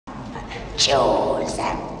Choose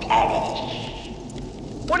and perish.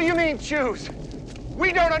 What do you mean, choose?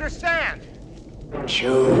 We don't understand.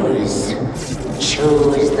 Choose.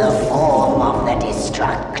 Choose the form of the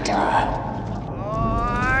destructor. Oh,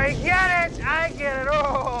 I get it. I get it.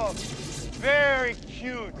 Oh, very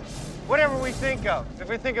cute. Whatever we think of. If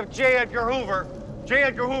we think of J. Edgar Hoover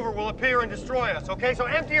will appear and destroy us, okay? So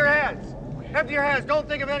empty your heads. Empty your heads. Don't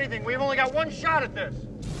think of anything. We've only got one shot at this.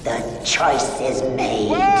 The choice is made.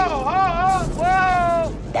 Whoa!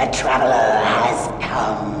 Whoa! The traveler has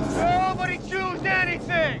come. Nobody choose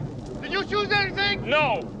anything. Did you choose anything?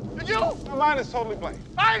 No. Did you? My mind is totally blank.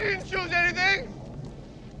 I didn't choose anything.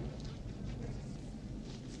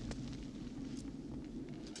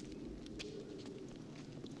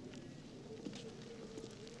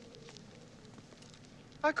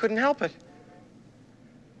 I couldn't help it.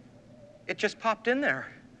 It just popped in there.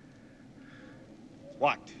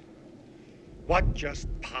 What? What just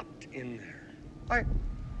popped in there?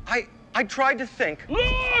 I tried to think.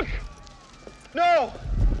 Look! No!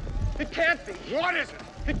 It can't be. What is it?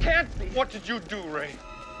 It can't be. What did you do, Ray?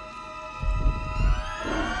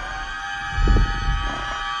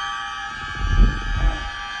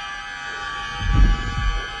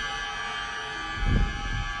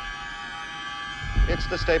 It's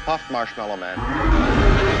the Stay Puft Marshmallow Man.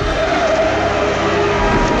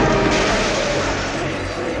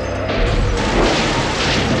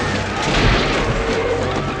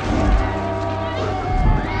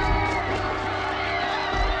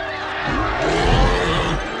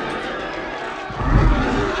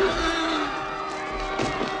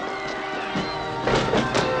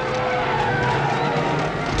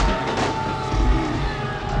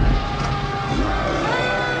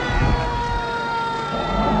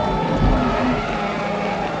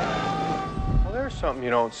 Something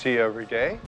you don't see every day.